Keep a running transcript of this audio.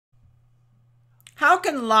How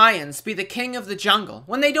can lions be the king of the jungle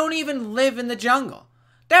when they don't even live in the jungle?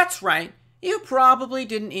 That's right, you probably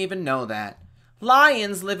didn't even know that.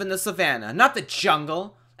 Lions live in the savannah, not the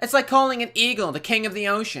jungle. It's like calling an eagle the king of the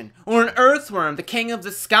ocean, or an earthworm the king of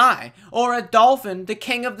the sky, or a dolphin the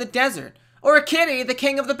king of the desert, or a kitty the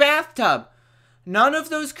king of the bathtub. None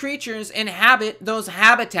of those creatures inhabit those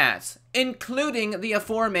habitats, including the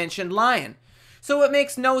aforementioned lion. So it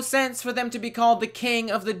makes no sense for them to be called the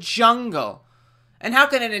king of the jungle. And how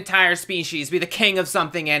can an entire species be the king of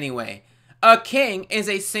something anyway? A king is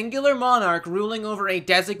a singular monarch ruling over a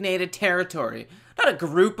designated territory, not a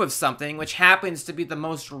group of something which happens to be the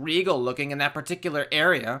most regal looking in that particular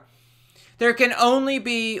area. There can only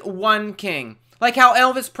be one king, like how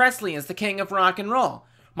Elvis Presley is the king of rock and roll,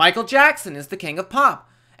 Michael Jackson is the king of pop,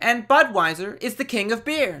 and Budweiser is the king of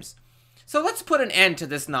beers. So let's put an end to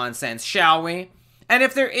this nonsense, shall we? And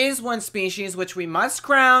if there is one species which we must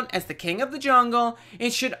crown as the king of the jungle,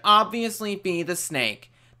 it should obviously be the snake.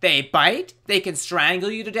 They bite, they can strangle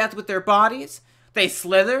you to death with their bodies, they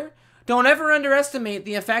slither. Don't ever underestimate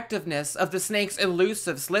the effectiveness of the snake's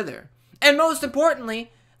elusive slither. And most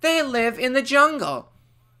importantly, they live in the jungle.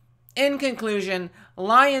 In conclusion,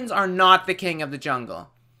 lions are not the king of the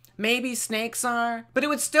jungle. Maybe snakes are, but it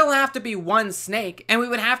would still have to be one snake, and we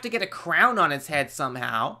would have to get a crown on its head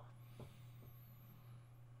somehow.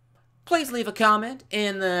 Please leave a comment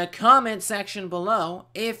in the comment section below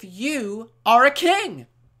if you are a king.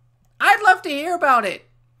 I'd love to hear about it.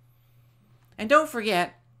 And don't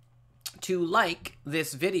forget to like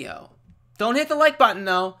this video. Don't hit the like button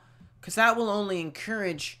though, because that will only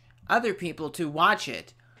encourage other people to watch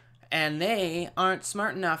it. And they aren't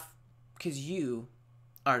smart enough, because you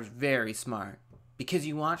are very smart. Because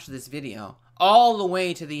you watched this video all the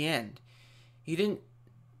way to the end. You didn't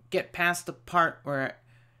get past the part where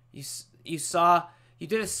you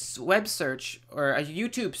did a web search or a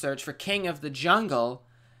YouTube search for King of the Jungle,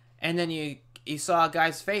 and then you saw a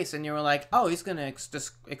guy's face and you were like, oh, he's gonna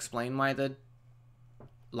just explain why the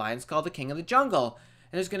lion's called the King of the Jungle,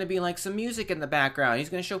 and there's gonna be like some music in the background. He's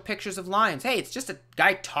gonna show pictures of lions. Hey, it's just a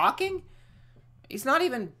guy talking. He's not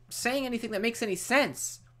even saying anything that makes any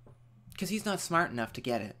sense, because he's not smart enough to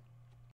get it.